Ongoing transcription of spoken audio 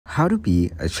How to be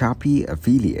a Shopee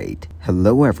affiliate.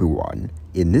 Hello everyone.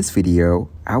 In this video,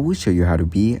 I will show you how to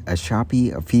be a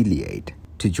Shopee affiliate.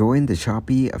 To join the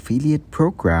Shopee affiliate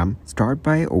program, start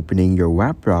by opening your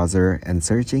web browser and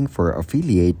searching for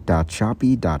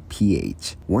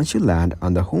affiliate.shopee.ph. Once you land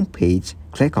on the home page,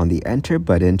 click on the enter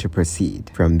button to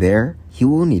proceed. From there, you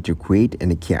will need to create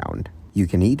an account. You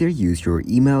can either use your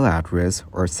email address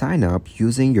or sign up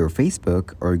using your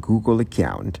Facebook or Google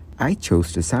account. I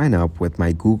chose to sign up with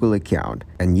my Google account,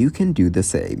 and you can do the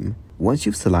same. Once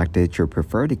you've selected your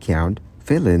preferred account,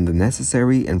 fill in the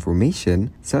necessary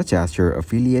information such as your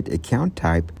affiliate account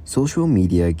type, social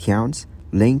media accounts,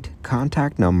 linked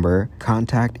contact number,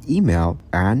 contact email,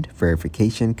 and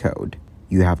verification code.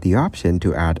 You have the option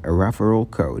to add a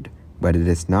referral code, but it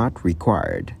is not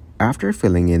required. After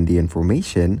filling in the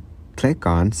information, click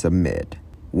on Submit.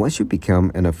 Once you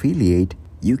become an affiliate,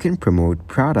 you can promote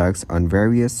products on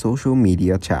various social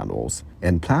media channels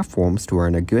and platforms to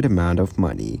earn a good amount of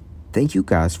money. Thank you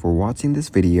guys for watching this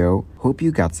video. Hope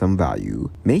you got some value.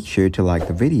 Make sure to like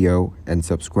the video and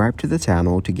subscribe to the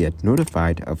channel to get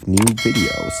notified of new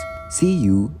videos. See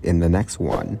you in the next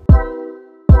one.